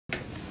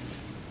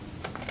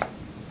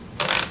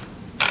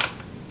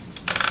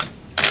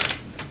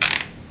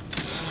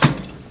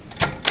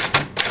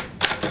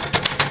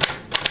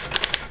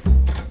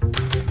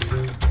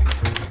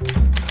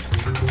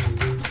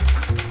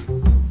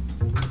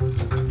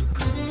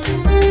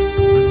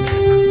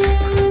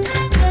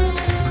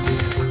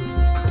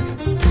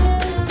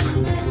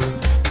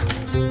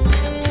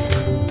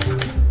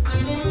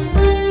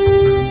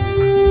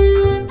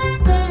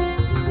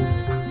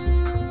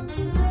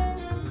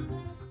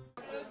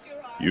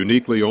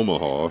Uniquely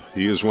Omaha,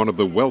 he is one of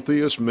the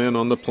wealthiest men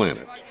on the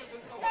planet.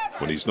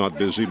 When he's not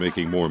busy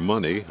making more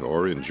money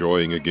or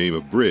enjoying a game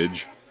of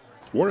bridge,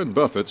 Warren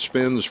Buffett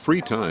spends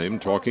free time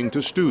talking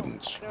to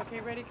students.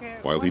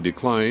 While he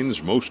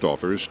declines most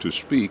offers to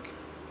speak,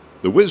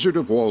 the Wizard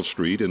of Wall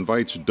Street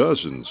invites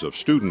dozens of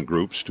student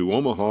groups to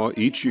Omaha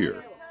each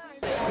year.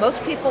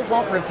 Most people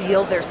won't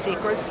reveal their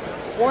secrets.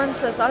 Warren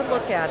says, I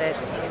look at it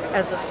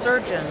as a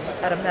surgeon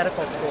at a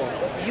medical school.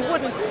 You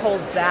wouldn't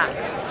hold back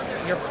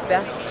your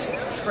best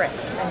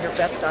tricks and your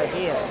best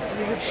ideas.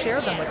 You would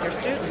share them with your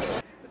students.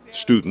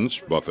 Students,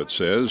 Buffett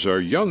says, are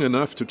young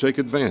enough to take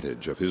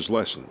advantage of his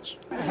lessons.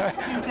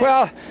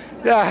 Well,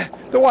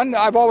 the one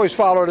I've always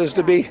followed is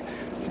to be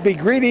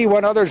greedy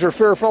when others are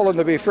fearful and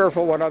to be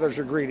fearful when others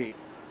are greedy.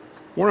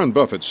 Warren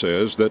Buffett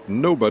says that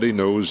nobody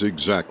knows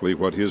exactly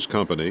what his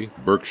company,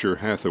 Berkshire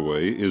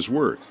Hathaway, is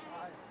worth.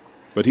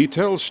 But he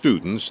tells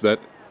students that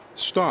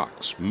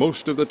stocks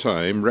most of the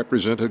time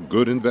represent a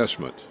good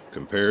investment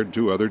compared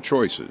to other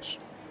choices.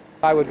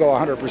 I would go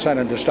 100%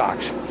 into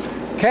stocks.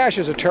 Cash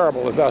is a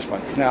terrible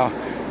investment. Now,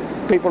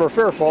 people are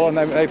fearful and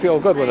they feel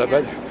good with it,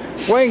 but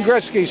Wayne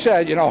Gretzky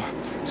said,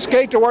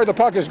 skate to where the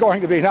puck is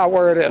going to be, not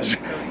where it is.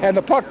 And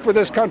the puck for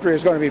this country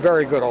is going to be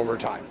very good over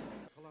time.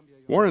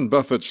 Warren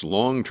Buffett's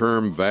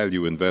long-term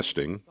value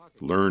investing,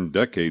 learned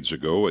decades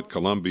ago at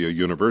Columbia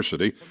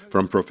University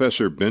from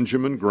Professor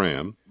Benjamin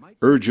Graham,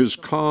 urges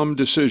calm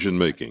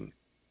decision-making,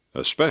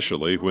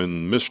 especially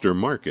when Mr.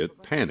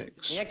 Market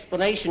panics. The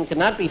explanation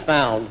cannot be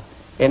found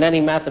in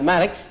any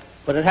mathematics,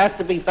 but it has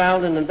to be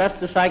found in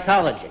investor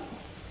psychology.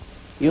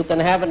 You can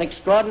have an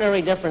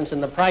extraordinary difference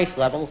in the price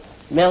level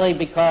merely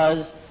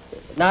because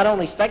not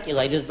only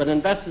speculators but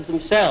investors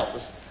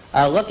themselves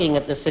are looking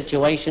at the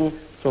situation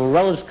through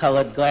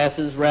rose-colored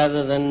glasses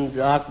rather than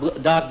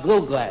dark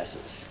blue glasses.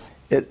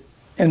 It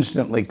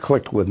instantly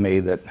clicked with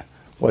me that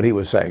what he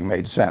was saying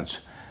made sense.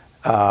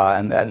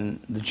 And then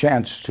the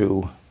chance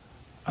to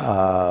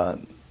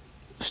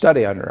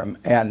study under him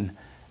and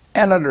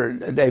under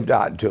Dave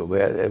Dodd too.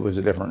 It was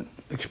a different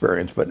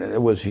experience, but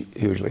it was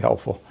hugely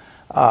helpful.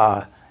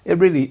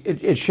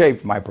 It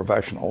shaped my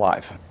professional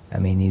life. I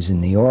mean, he's in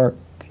New York,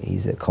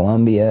 he's at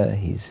Columbia,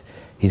 he's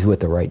with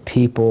the right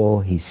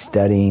people, he's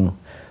studying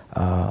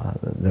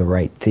the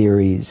right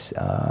theories,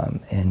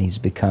 and he's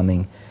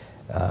becoming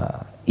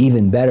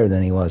even better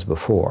than he was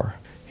before.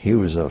 He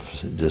was a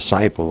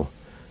disciple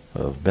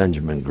of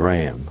Benjamin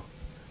Graham,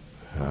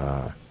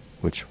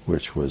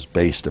 which was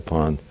based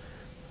upon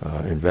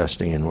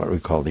investing in what we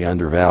call the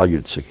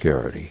undervalued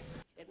security.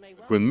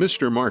 When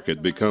Mr.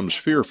 Market becomes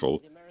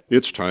fearful,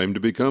 it's time to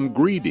become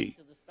greedy.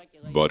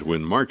 But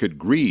when market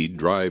greed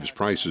drives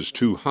prices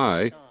too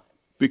high,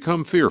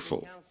 become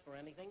fearful.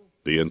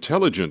 The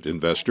intelligent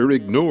investor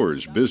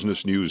ignores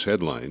business news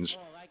headlines,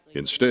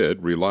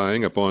 instead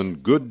relying upon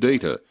good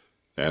data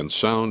and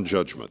sound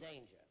judgment.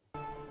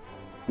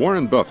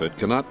 Warren Buffett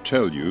cannot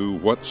tell you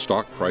what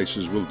stock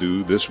prices will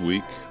do this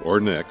week or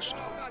next,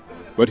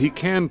 but he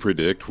can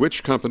predict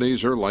which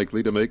companies are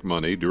likely to make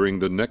money during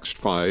the next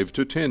 5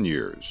 to 10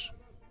 years.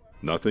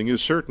 Nothing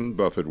is certain,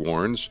 Buffett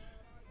warns,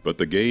 but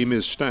the game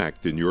is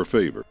stacked in your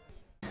favor.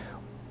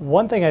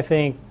 One thing I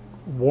think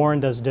Warren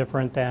does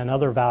different than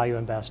other value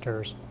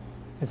investors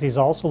is he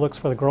also looks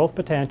for the growth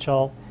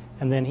potential,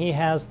 and then he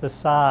has the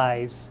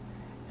size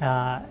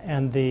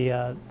and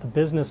the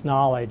business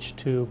knowledge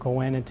to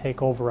go in and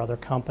take over other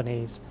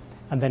companies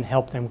and then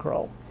help them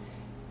grow.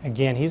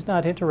 Again, he's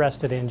not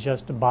interested in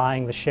just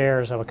buying the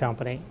shares of a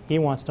company. He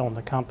wants to own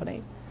the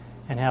company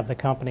and have the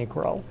company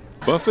grow.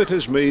 Buffett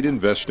has made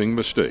investing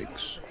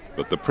mistakes,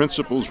 but the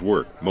principles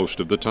work most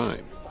of the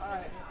time.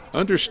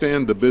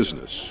 Understand the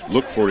business,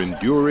 look for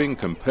enduring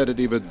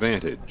competitive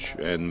advantage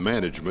and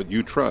management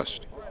you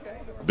trust.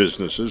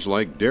 Businesses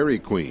like Dairy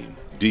Queen,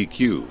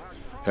 DQ,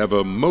 have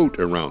a moat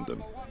around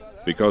them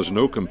because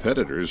no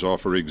competitors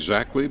offer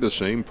exactly the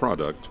same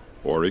product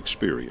or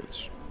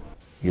experience.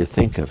 You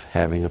think of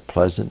having a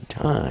pleasant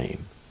time,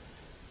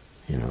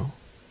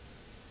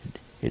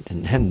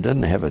 It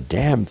doesn't have a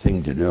damn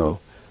thing to do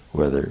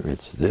whether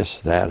it's this,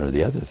 that, or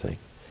the other thing.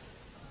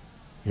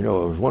 It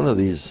was one of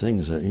these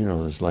things that,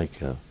 is like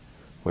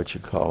what you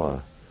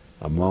call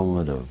a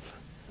moment of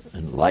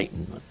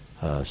enlightenment.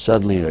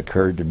 Suddenly it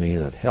occurred to me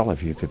that, hell,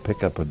 if you could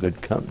pick up a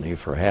good company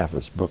for half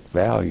its book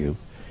value,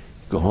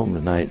 go home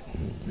tonight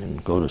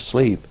and go to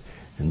sleep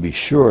and be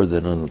sure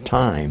that on the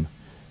time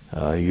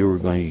you were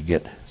going to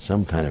get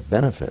some kind of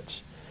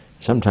benefits.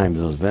 Sometimes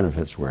those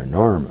benefits were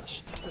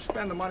enormous. To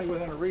spend the money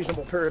within a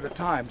reasonable period of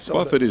time.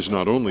 Buffett is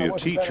not only a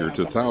teacher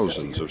to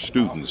thousands of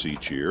students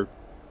each year,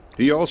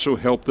 he also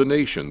helped the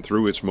nation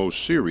through its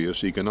most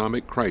serious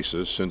economic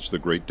crisis since the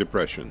Great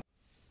Depression.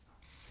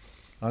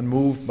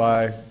 Unmoved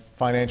by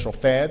financial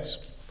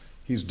fads,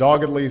 he's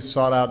doggedly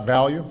sought out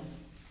value,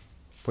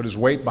 put his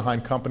weight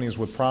behind companies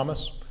with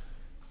promise,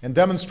 and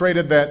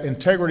demonstrated that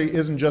integrity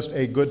isn't just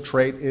a good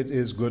trait, it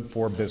is good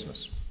for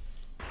business.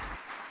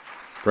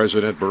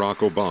 President Barack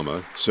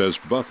Obama says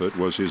Buffett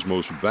was his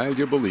most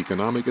valuable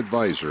economic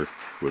advisor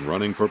when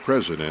running for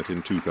president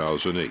in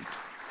 2008.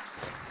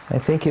 I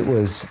think it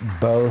was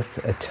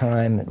both a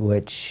time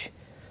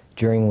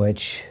during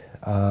which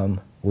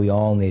we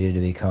all needed to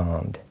be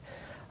calmed.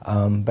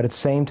 But at the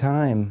same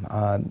time,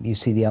 you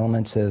see the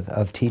elements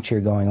of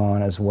teacher going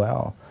on as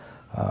well.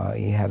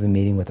 You have a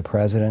meeting with the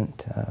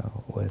president,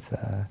 with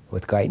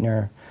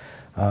Geithner,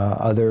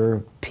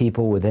 other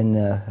people within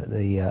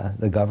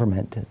the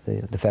government,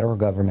 the federal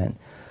government,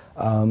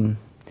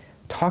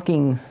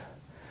 talking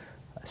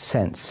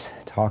sense,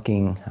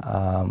 talking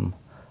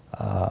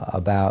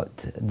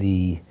about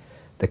the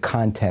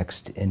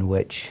context in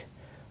which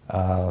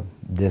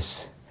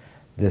this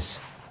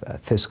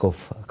fiscal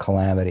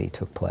calamity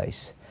took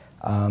place.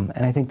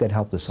 And I think that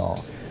helped us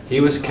all. He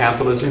was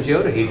capitalism's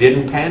Yoda. He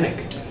didn't panic.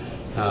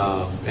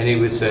 And he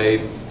would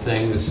say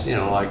things, you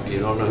know, like, you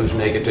don't know who's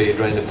naked till you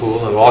drain the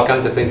pool, and all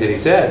kinds of things that he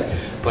said,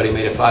 but he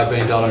made a $5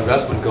 billion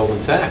investment in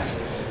Goldman Sachs.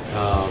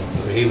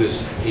 He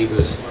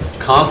was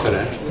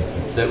confident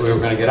that we were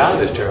going to get out of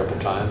this terrible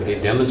time, and he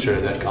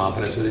demonstrated that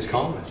confidence with his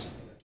columnists.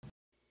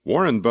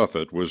 Warren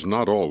Buffett was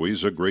not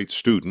always a great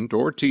student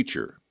or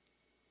teacher.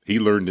 He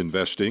learned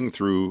investing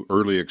through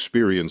early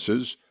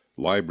experiences,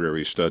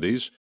 library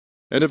studies,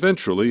 and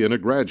eventually in a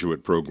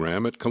graduate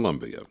program at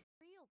Columbia.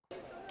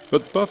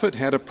 But Buffett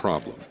had a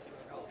problem.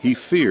 He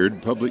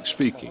feared public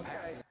speaking.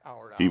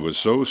 He was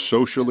so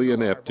socially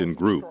inept in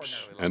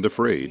groups and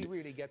afraid,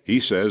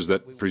 he says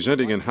that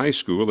presenting in high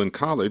school and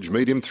college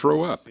made him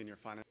throw up,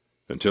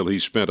 until he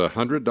spent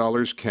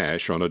 $100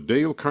 cash on a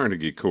Dale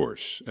Carnegie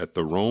course at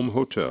the Rome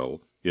Hotel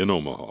in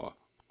Omaha.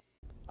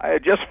 I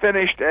had just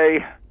finished a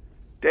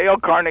Dale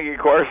Carnegie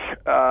course,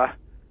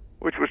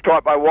 which was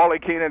taught by Wally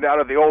Keenan out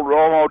of the old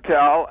Rome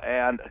Hotel,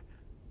 and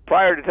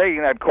prior to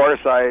taking that course,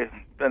 I'd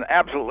been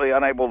absolutely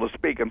unable to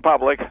speak in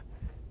public,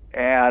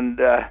 and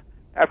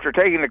after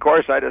taking the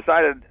course, I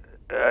decided,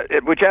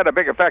 which had a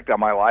big effect on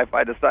my life,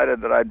 I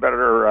decided that I'd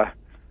better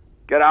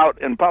get out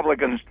in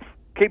public and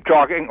keep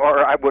talking,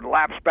 or I would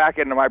lapse back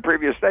into my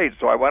previous state.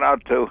 So I went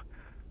out to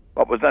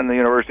what was then the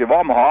University of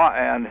Omaha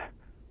and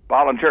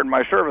volunteered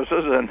my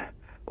services, and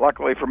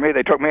luckily for me,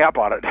 they took me up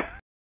on it.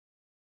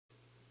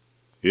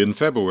 In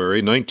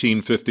February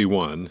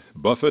 1951,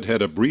 Buffett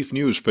had a brief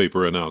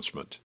newspaper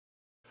announcement.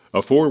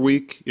 A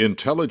 4-week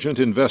intelligent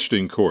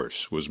investing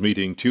course was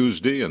meeting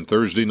Tuesday and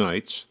Thursday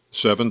nights,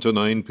 7 to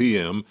 9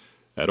 p.m.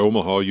 at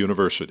Omaha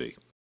University.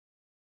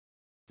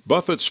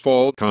 Buffett's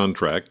fall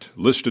contract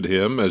listed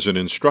him as an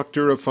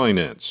instructor of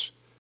finance.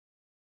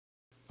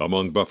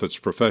 Among Buffett's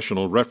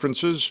professional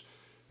references,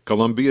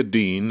 Columbia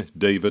Dean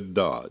David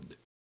Dodd.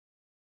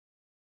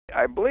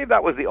 I believe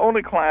that was the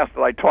only class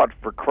that I taught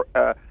for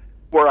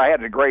where I had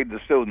to grade the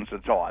students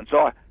and so on.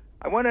 So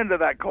I went into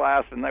that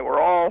class, and they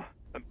were all,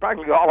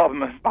 practically all of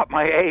them, about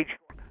my age.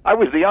 I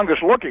was the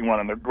youngest looking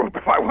one in the group,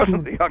 if I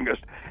wasn't the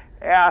youngest.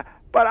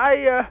 But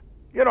I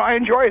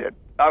enjoyed it.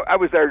 I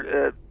was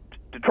there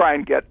to try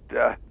and get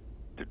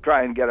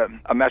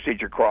a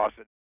message across.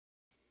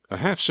 A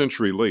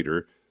half-century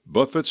later,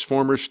 Buffett's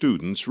former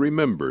students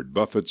remembered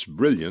Buffett's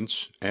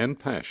brilliance and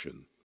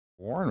passion.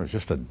 Warren was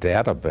just a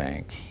data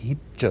bank. He'd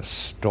just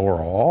store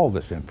all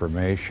this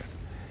information.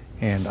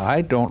 And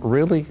I don't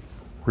really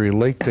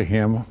relate to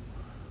him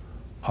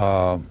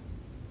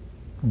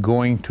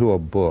going to a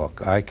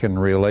book. I can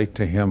relate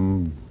to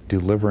him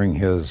delivering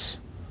his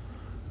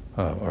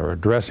or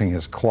addressing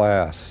his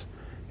class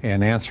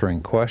and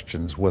answering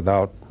questions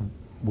without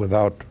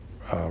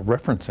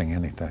referencing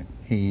anything.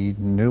 He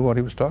knew what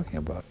he was talking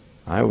about.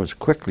 I was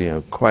quickly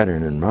quite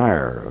an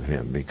admirer of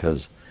him,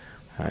 because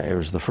it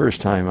was the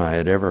first time I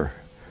had ever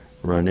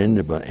run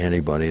into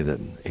anybody that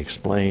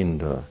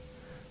explained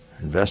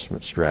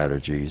investment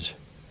strategies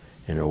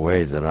in a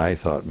way that I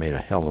thought made a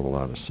hell of a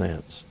lot of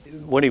sense.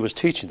 When he was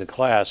teaching the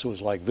class, it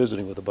was like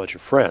visiting with a bunch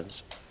of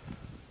friends.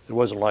 It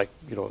wasn't like,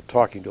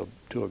 talking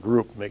to a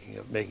group,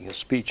 making a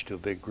speech to a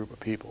big group of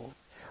people.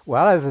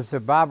 Well, it was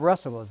Bob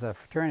Russell was a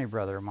fraternity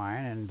brother of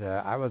mine, and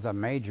I was a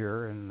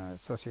major in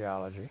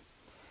sociology.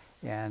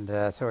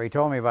 And so he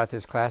told me about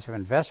this class of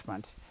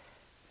investment.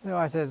 So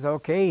I says,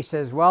 okay. He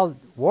says, well,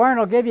 Warren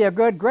will give you a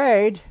good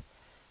grade.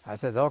 I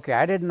says, okay.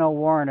 I didn't know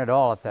Warren at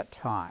all at that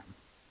time.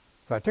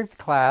 So I took the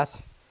class,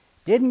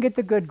 didn't get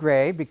the good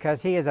grade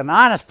because he is an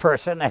honest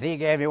person and he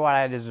gave me what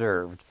I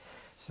deserved.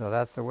 So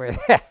that's the way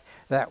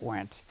that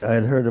went. I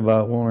had heard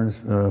about Warren's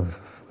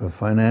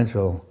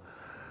financial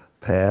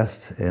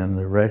past and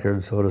the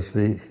record, so to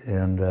speak,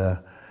 and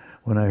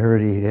when I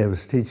heard he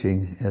was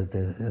teaching at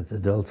the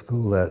adult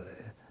school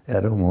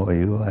at Omaha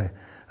U,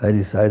 I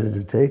decided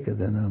to take it,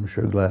 and I'm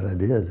sure glad I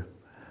did,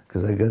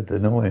 because I got to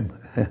know him,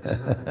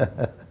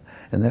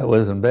 and that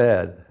wasn't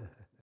bad.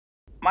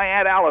 My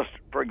Aunt Alice,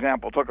 for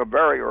example, took a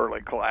very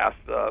early class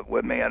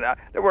with me, and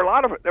there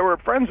were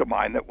friends of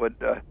mine that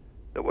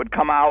would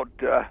come out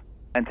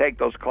and take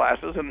those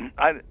classes, and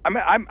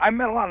I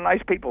met a lot of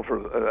nice people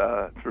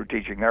through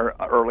teaching there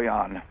early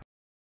on.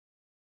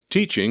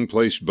 Teaching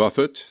placed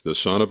Buffett, the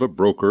son of a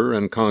broker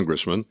and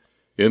congressman,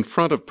 in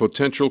front of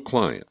potential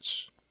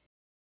clients.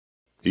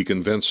 He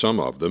convinced some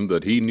of them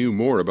that he knew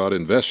more about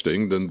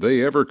investing than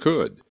they ever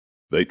could.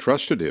 They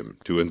trusted him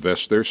to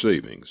invest their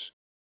savings.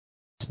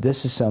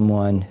 This is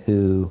someone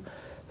who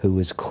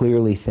was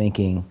clearly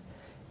thinking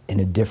in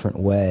a different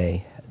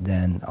way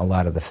than a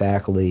lot of the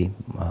faculty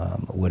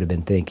would have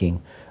been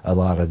thinking, a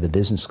lot of the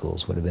business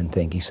schools would have been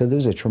thinking. So there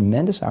was a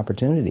tremendous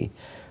opportunity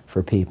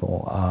for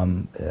people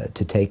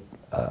to take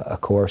a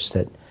course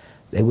that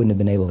they wouldn't have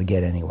been able to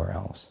get anywhere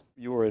else.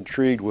 You were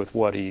intrigued with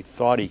what he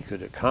thought he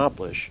could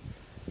accomplish,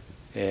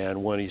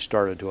 and when he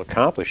started to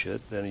accomplish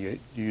it, then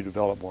you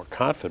develop more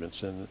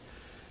confidence in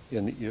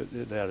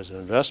that as an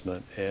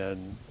investment,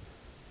 and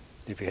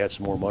if you had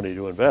some more money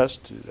to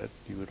invest,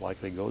 you would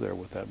likely go there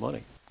with that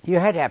money. You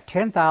had to have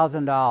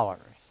 $10,000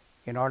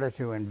 in order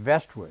to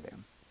invest with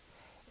him,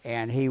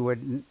 and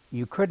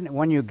you couldn't,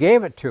 when you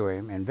gave it to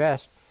him,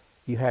 invest,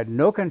 you had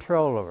no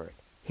control over it.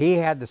 He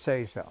had to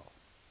say so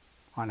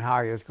on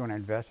how he was going to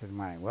invest his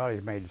money. Well,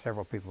 he's made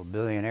several people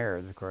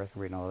billionaires, of course,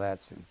 we know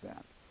that since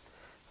then.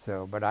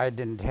 So, but I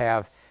didn't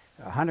have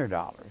 $100,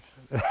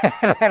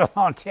 let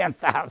alone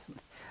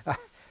 $10,000,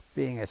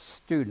 being a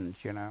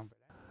student, you know.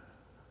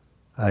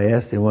 I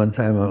asked him one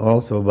time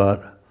also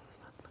about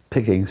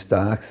picking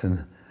stocks,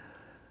 and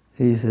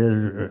he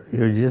said,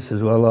 you're just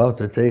as well off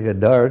to take a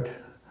dart,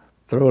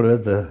 throw it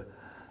at the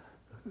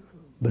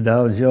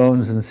Dow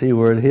Jones and see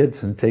where it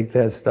hits and take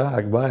that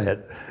stock, buy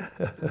it,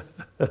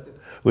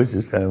 which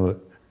is kind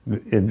of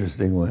an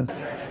interesting one.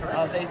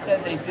 They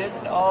said they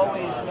didn't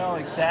always know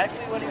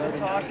exactly what he was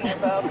talking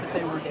about, but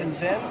they were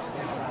convinced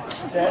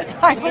that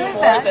he knew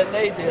more than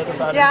they did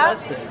about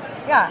investing.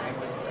 Yeah,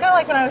 it's kind of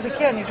like when I was a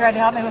kid and he tried to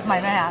help me with my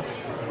math.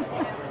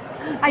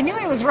 I knew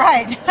he was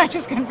right, I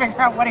just couldn't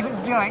figure out what he was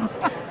doing.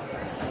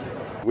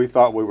 We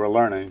thought we were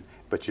learning,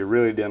 but you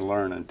really didn't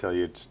learn until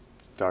you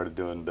started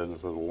doing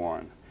business with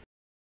Warren.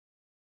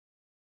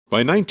 By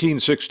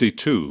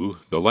 1962,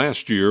 the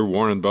last year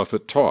Warren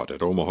Buffett taught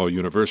at Omaha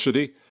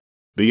University,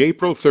 the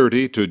April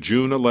 30 to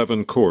June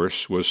 11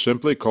 course was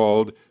simply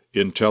called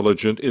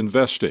Intelligent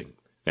Investing,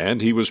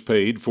 and he was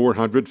paid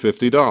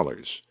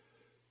 $450.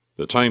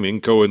 The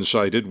timing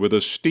coincided with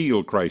a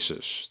steel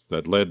crisis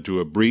that led to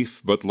a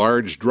brief but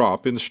large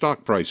drop in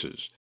stock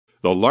prices,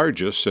 the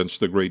largest since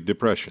the Great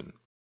Depression.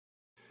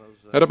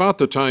 At about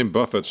the time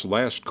Buffett's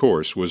last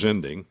course was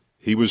ending,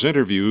 he was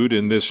interviewed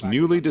in this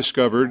newly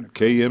discovered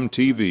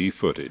KMTV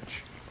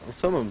footage. Well,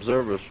 some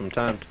observers from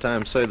time to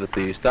time say that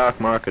the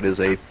stock market is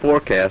a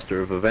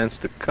forecaster of events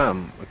to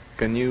come.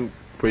 Can you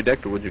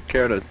predict, or would you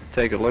care to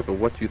take a look at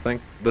what you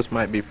think this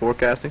might be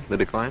forecasting, the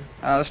decline?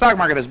 The stock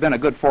market has been a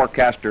good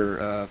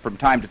forecaster from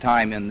time to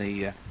time in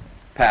the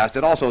past.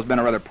 It also has been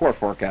a rather poor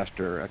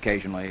forecaster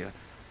occasionally.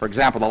 For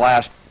example, the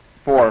last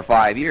 4 or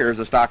 5 years,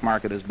 the stock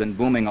market has been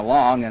booming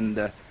along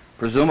and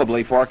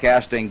presumably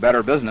forecasting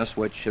better business,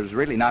 which has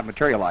really not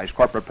materialized.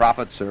 Corporate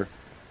profits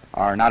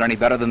are not any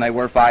better than they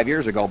were 5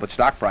 years ago, but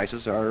stock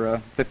prices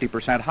are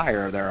 50%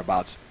 higher or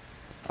thereabouts.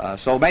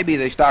 So maybe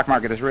the stock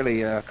market is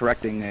really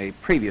correcting a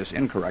previous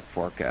incorrect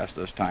forecast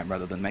this time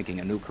rather than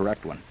making a new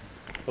correct one.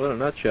 Well, in a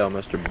nutshell,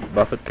 Mr.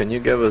 Buffett, can you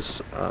give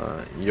us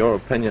your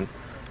opinion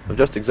of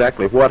just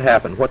exactly what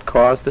happened, what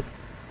caused it?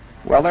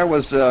 Well, there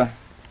was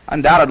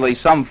undoubtedly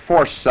some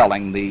forced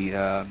selling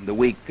the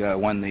week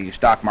when the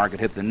stock market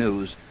hit the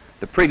news.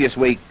 The previous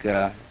week,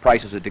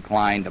 prices had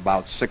declined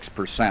about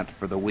 6%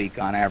 for the week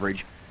on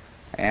average.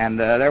 And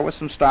there was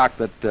some stock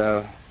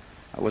that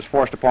was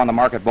forced upon the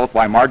market both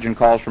by margin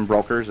calls from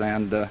brokers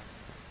and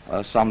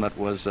some that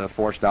was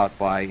forced out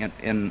by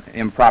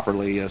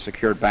improperly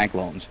secured bank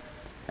loans.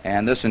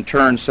 And this in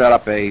turn set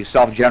up a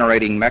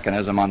self-generating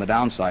mechanism on the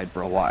downside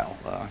for a while,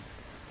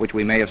 which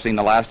we may have seen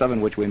the last of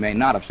and which we may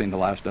not have seen the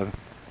last of.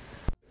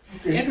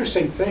 The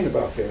interesting thing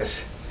about this,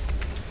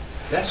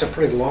 that's a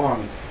pretty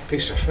long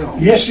piece of film.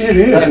 Yes, it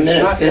is. And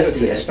it's not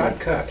edited, it's not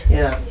cut.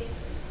 Yeah.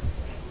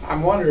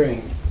 I'm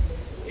wondering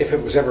if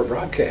it was ever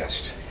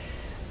broadcast.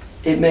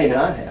 It may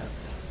not have.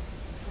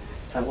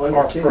 I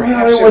wonder too.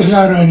 Well, it was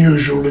not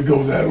unusual to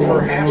go that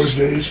long in those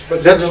days.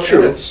 But that's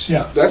true.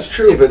 Yeah, that's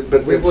true. But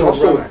We it's wouldn't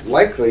also run it.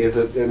 likely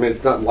that, I mean,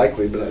 it's not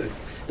likely, but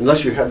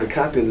unless you have the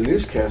copy of the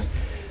newscast,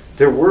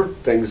 there were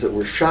things that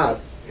were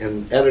shot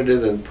and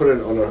edited and put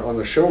it on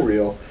a show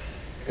reel,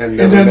 and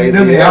and never made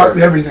then the they air. out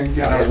everything. And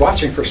Yeah. I was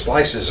watching for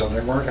splices and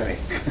there weren't any.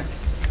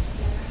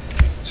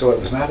 So it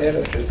was not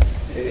edited.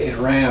 It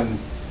ran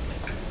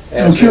No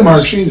as cue is.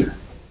 marks either.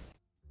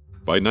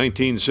 By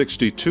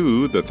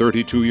 1962, the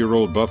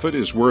 32-year-old Buffett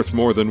is worth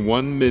more than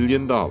 $1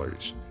 million,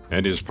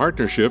 and his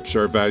partnerships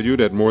are valued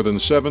at more than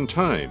 7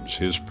 times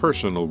his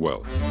personal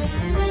wealth.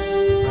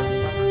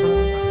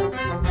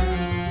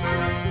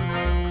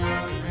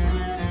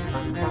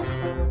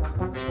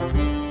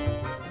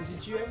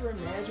 Did you ever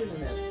imagine in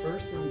that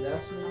first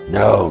investment?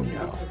 No.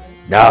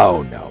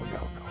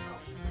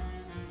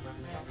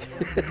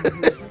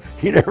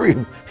 He never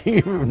even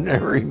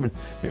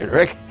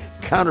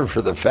accounted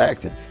for the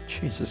fact that,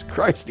 Jesus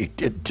Christ, he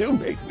did too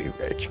make me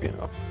rich, you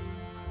know.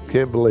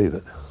 Can't believe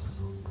it.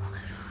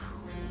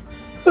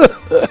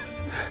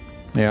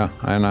 Yeah,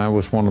 and I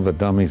was one of the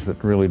dummies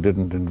that really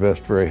didn't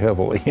invest very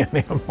heavily in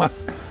him.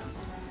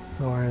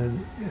 So I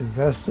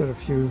invested a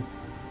few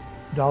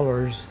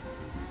dollars,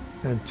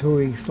 and 2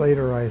 weeks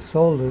later I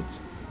sold it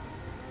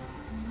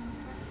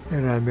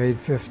and I made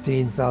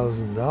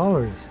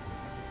 $15,000.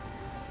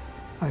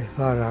 I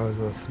thought I was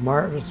the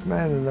smartest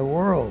man in the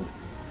world.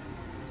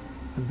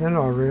 And then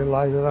I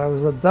realized that I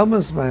was the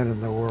dumbest man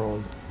in the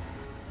world.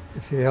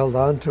 If you held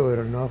on to it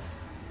enough,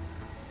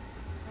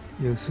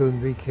 you soon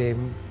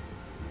became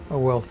a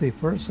wealthy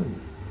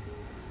person.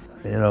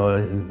 You know,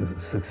 a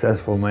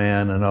successful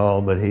man and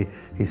all, but he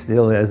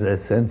still has that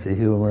sense of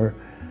humor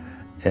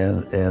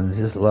and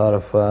just a lot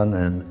of fun.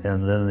 And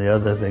then the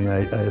other thing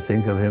I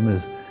think of him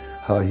is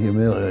how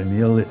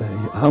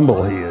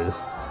humble he is.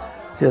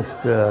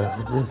 Just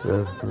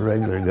a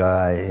regular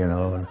guy, you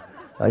know. And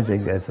I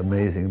think that's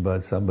amazing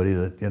about somebody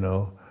that, you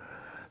know,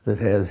 that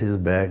has his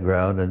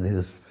background and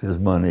his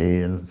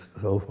money and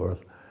so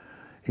forth.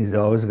 He's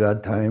always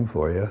got time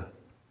for you,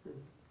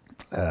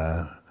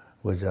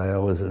 which I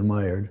always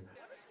admired.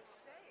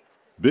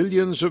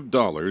 Billions of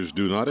dollars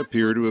do not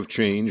appear to have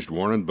changed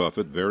Warren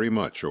Buffett very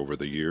much over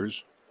the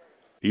years.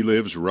 He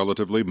lives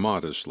relatively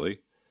modestly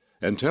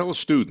and tells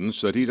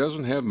students that he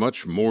doesn't have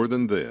much more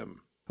than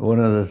them. One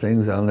of the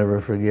things I'll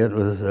never forget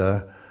was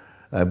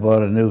I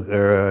bought a new,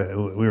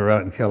 we were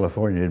out in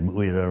California,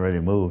 we'd already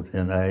moved,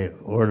 and I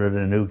ordered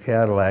a new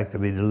Cadillac to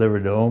be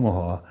delivered to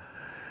Omaha.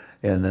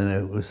 And then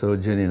it was, so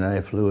Ginny and I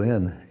flew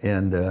in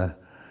and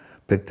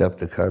picked up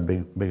the car,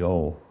 big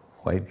old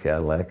white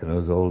Cadillac. In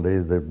those old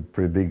days, they're a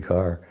pretty big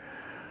car.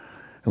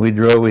 And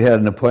we had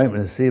an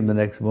appointment to see him the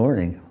next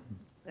morning,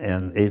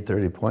 and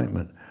 8:30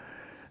 appointment.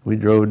 We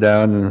drove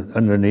down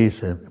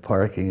underneath the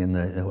parking in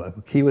the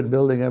Keywood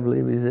building, I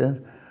believe he's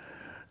in.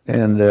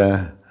 And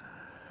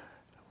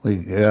we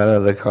got out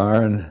of the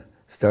car and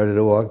started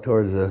to walk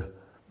towards the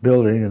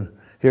building, and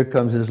here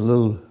comes this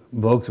little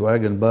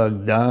Volkswagen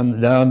Bug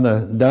down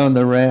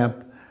the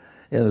ramp.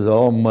 It was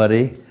all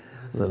muddy.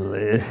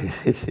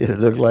 It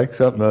looked like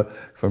something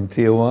from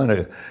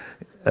Tijuana,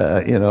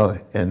 you know.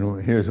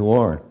 And here's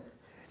Warren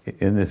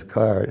in this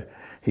car.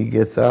 He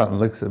gets out and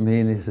looks at me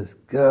and he says,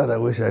 "God, I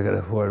wish I could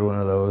afford one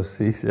of those."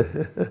 He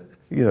said,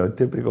 you know,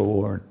 typical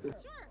Warren.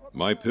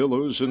 My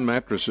pillows and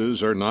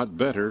mattresses are not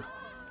better.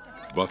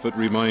 Buffett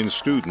reminds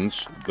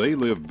students they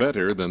live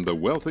better than the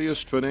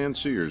wealthiest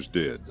financiers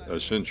did a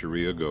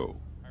century ago.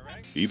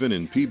 Even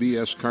in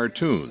PBS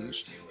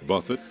cartoons,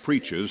 Buffett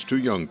preaches to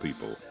young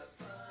people.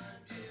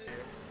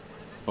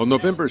 On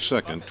November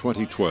 2nd,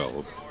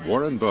 2012,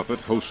 Warren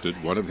Buffett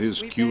hosted one of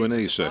his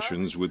Q&A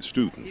sessions with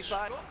students.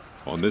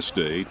 On this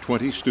day,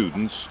 20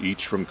 students,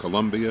 each from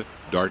Columbia,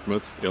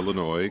 Dartmouth,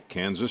 Illinois,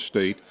 Kansas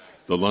State,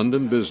 the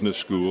London Business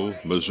School,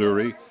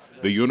 Missouri,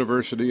 the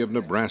University of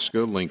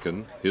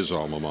Nebraska-Lincoln, his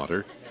alma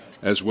mater,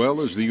 as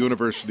well as the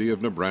University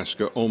of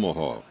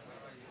Nebraska-Omaha.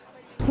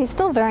 He's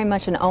still very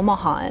much an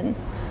Omahan.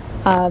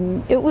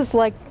 It was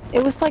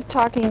like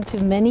talking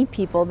to many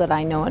people that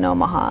I know in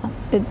Omaha.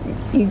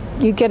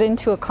 You get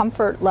into a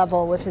comfort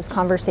level with his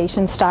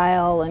conversation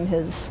style and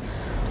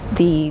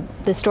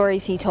the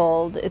stories he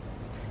told.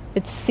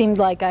 It seemed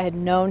like I had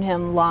known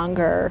him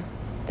longer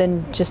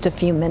than just a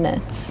few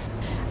minutes.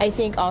 I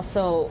think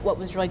also what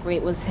was really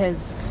great was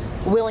his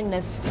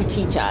willingness to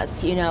teach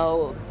us, you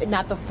know,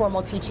 not the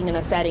formal teaching in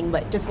a setting,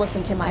 but just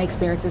listen to my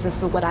experiences, this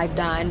is what I've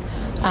done.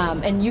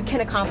 And you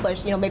can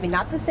accomplish, you know, maybe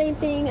not the same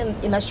thing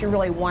unless you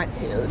really want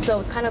to. So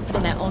it's kind of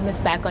putting that onus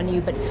back on you,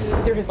 but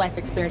through his life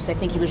experience, I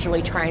think he was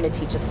really trying to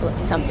teach us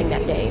something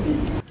that day.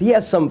 He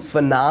has some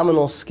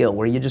phenomenal skill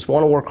where you just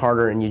want to work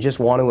harder and you just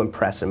want to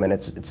impress him, and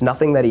it's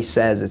nothing that he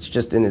says, it's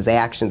just in his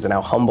actions and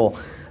how humble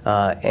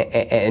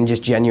and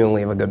just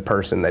genuinely of a good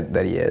person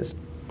that he is.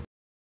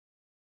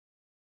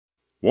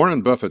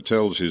 Warren Buffett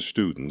tells his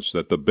students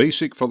that the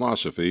basic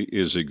philosophy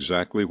is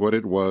exactly what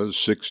it was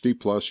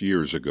 60-plus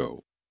years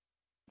ago.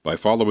 By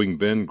following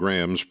Ben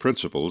Graham's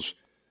principles,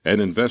 an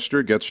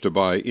investor gets to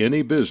buy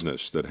any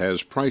business that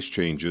has price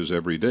changes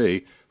every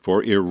day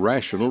for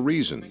irrational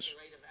reasons.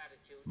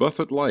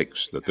 Buffett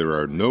likes that there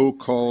are no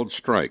called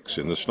strikes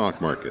in the stock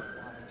market.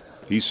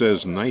 He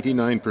says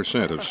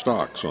 99% of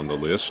stocks on the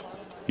list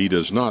he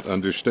does not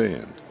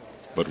understand,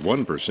 but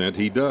 1%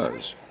 he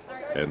does,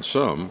 and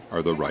some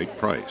are the right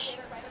price.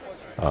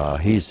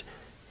 He's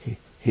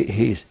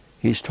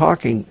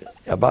talking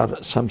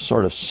about some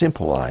sort of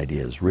simple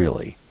ideas,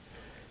 really.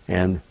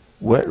 And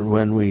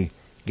when we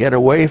get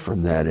away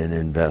from that in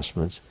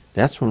investments,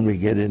 that's when we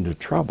get into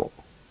trouble.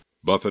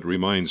 Buffett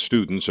reminds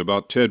students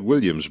about Ted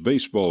Williams'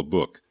 baseball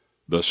book,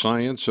 The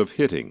Science of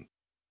Hitting.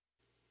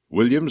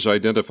 Williams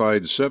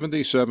identified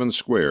 77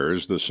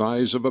 squares the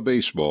size of a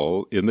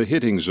baseball in the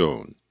hitting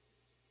zone.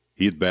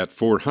 He'd bat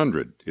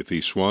 400 if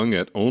he swung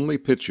at only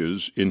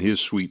pitches in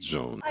his sweet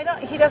zone.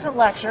 He doesn't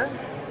lecture.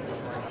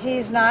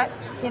 He's not,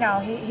 you know,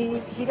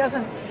 he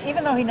doesn't,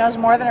 even though he knows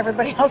more than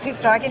everybody else he's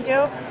talking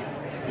to,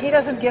 he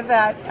doesn't give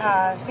that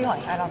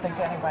feeling, I don't think,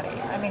 to anybody.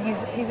 I mean,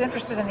 he's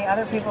interested in the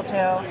other people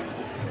too.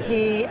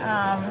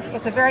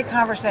 It's a very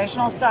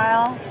conversational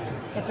style.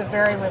 It's a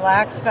very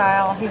relaxed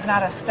style. He's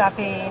not a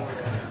stuffy,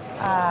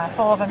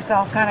 full of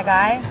himself kind of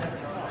guy.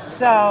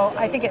 So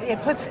I think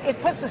it puts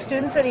the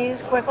students at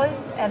ease quickly,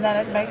 and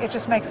then it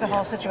just makes the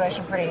whole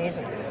situation pretty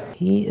easy.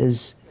 He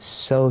is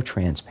so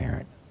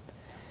transparent,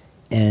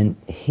 and And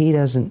he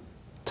doesn't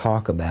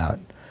talk about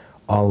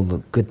all the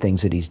good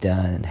things that he's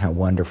done and how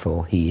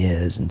wonderful he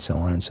is and so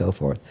on and so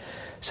forth.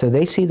 So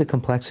they see the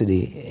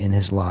complexity in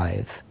his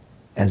life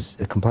as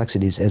the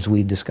complexities as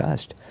we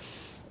discussed.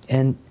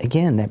 And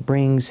again, that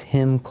brings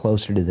him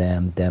closer to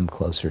them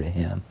closer to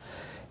him.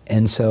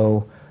 And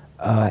so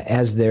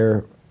as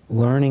they're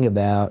learning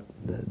about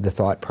the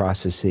thought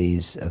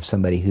processes of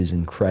somebody who's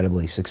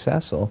incredibly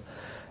successful,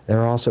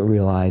 they're also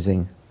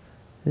realizing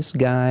this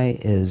guy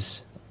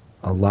is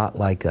a lot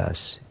like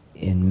us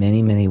in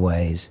many, many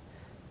ways.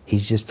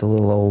 He's just a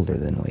little older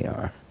than we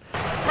are.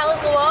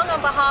 Helen Wong on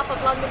behalf of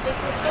London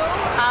Business School.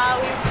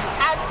 We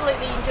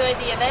absolutely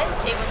enjoyed the event.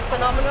 It was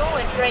phenomenal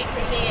and great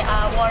to hear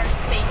Warren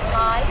speak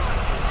live.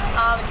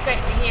 It's great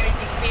to hear his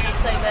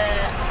experience over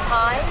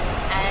time,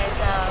 and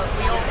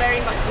we all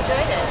very much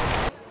enjoyed it.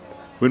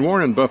 When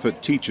Warren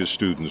Buffett teaches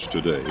students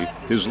today,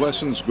 his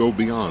lessons go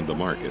beyond the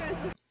market.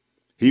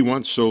 He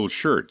once sold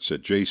shirts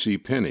at J.C.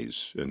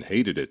 Penney's and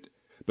hated it,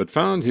 but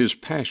found his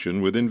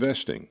passion with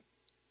investing.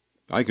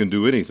 I can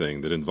do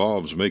anything that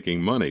involves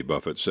making money,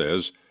 Buffett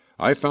says.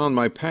 I found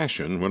my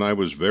passion when I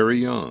was very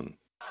young.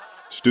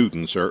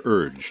 Students are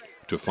urged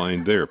to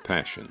find their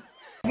passion.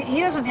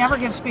 He doesn't ever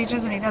give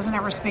speeches, and he doesn't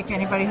ever speak to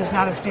anybody who's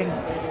not a student.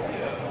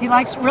 He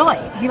likes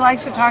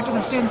to talk to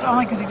the students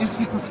only because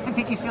I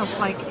think he feels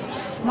like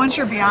once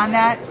you're beyond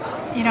that,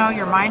 you know,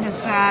 your mind is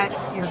set,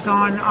 you're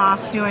going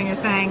off doing your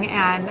thing,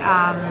 and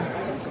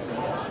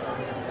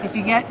if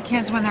you get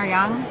kids when they're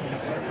young,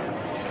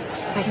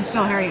 they can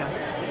still hear you.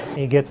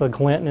 He gets a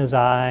glint in his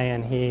eye,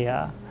 and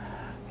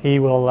he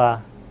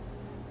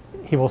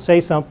will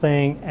say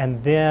something,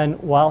 and then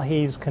while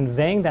he's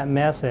conveying that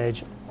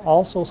message,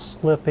 also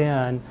slip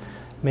in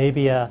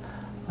maybe a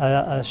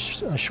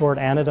short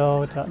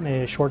anecdote,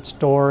 maybe a short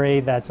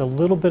story that's a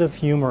little bit of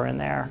humor in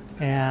there,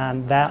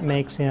 and that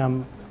makes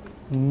him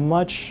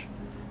much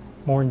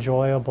more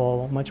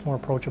enjoyable, much more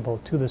approachable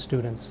to the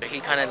students. He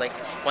kind of like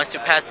wants to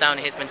pass down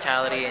his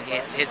mentality and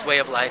his way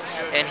of life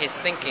and his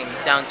thinking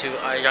down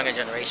to our younger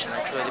generation.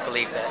 I truly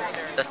believe that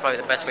that's probably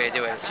the best way to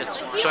do it. It's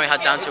just showing how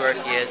down to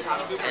earth he is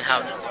and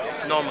how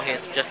normal he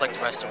is, just like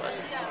the rest of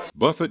us.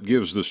 Buffett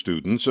gives the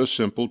students a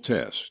simple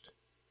test.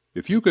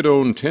 If you could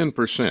own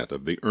 10%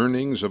 of the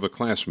earnings of a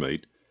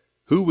classmate,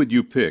 who would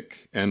you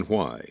pick and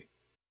why?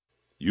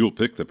 You'll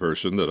pick the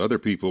person that other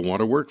people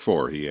want to work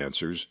for, he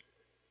answers.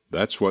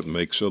 That's what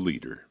makes a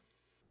leader.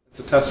 It's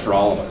a test for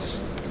all of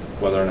us,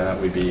 whether or not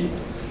we be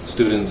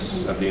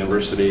students at the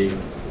university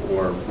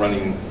or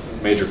running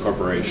major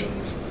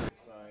corporations.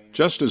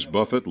 Just as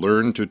Buffett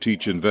learned to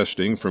teach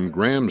investing from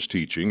Graham's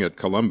teaching at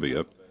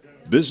Columbia,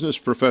 business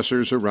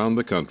professors around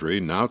the country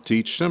now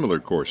teach similar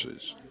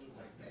courses.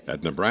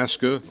 At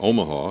Nebraska,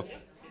 Omaha,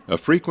 a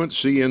frequent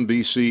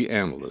CNBC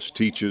analyst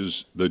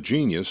teaches the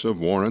genius of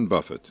Warren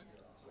Buffett.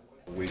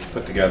 We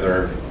put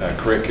together a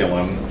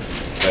curriculum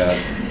that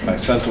I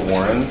sent to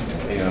Warren,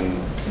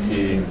 and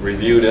he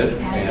reviewed it,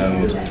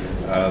 and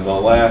the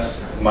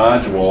last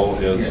module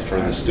is for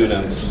the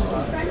students,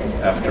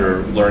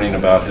 after learning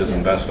about his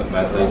investment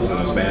methods and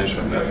his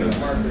management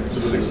methods,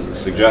 to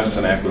suggest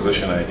an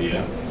acquisition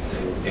idea.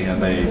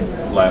 And they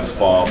last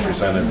fall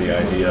presented the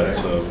idea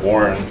to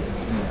Warren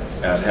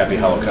at Happy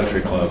Hollow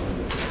Country Club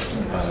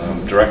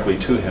directly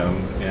to him,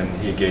 and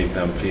he gave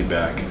them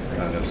feedback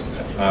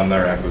on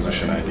their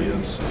acquisition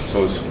ideas. So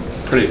it was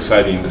pretty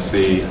exciting to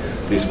see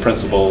these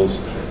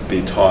principles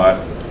be taught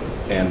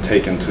and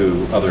taken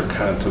to other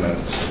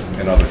continents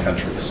and other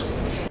countries.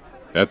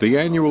 At the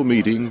annual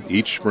meeting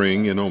each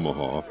spring in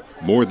Omaha,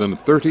 more than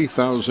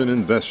 30,000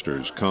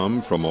 investors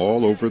come from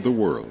all over the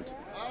world.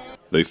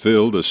 They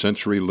filled a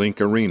CenturyLink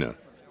arena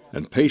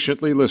and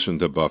patiently listened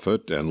to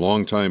Buffett and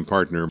longtime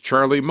partner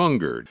Charlie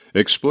Munger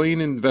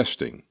explain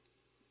investing.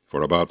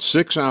 For about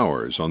 6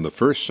 hours on the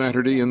first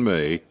Saturday in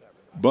May,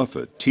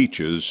 Buffett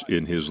teaches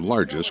in his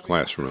largest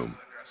classroom.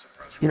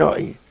 You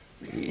know,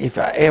 if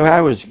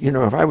I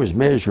was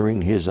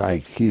measuring his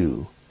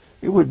IQ,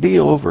 it would be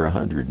over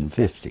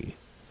 150.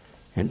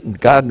 And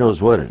God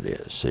knows what it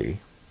is, see?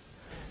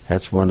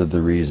 That's one of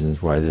the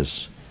reasons why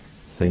this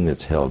thing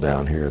that's held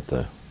down here at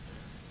the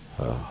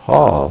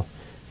hall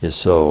is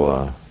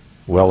so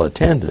well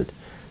attended.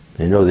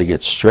 They know they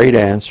get straight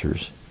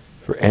answers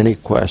for any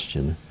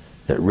question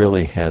that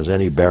really has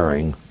any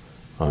bearing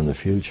on the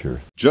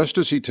future. Just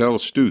as he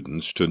tells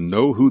students to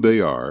know who they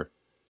are,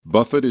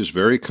 Buffett is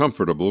very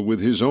comfortable with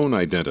his own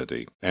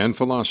identity and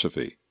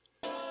philosophy.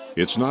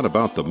 It's not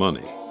about the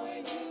money,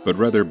 but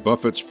rather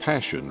Buffett's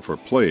passion for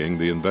playing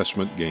the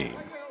investment game.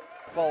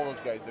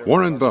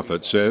 Warren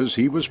Buffett says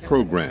he was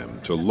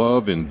programmed to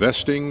love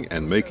investing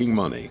and making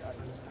money.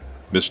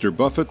 Mr.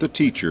 Buffett, the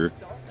teacher,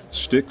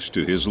 sticks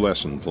to his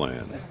lesson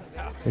plan.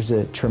 There's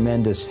a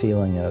tremendous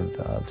feeling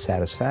of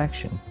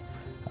satisfaction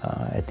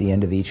at the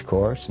end of each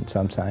course, and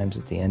sometimes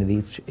at the end of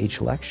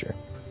each lecture,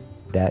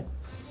 that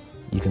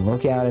you can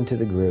look out into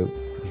the group,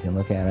 you can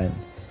look at it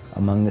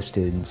among the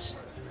students,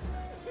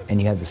 and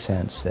you have the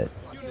sense that,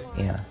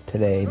 yeah,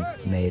 today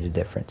made a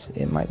difference.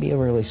 It might be a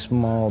really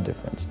small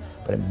difference,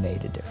 but it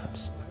made a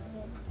difference.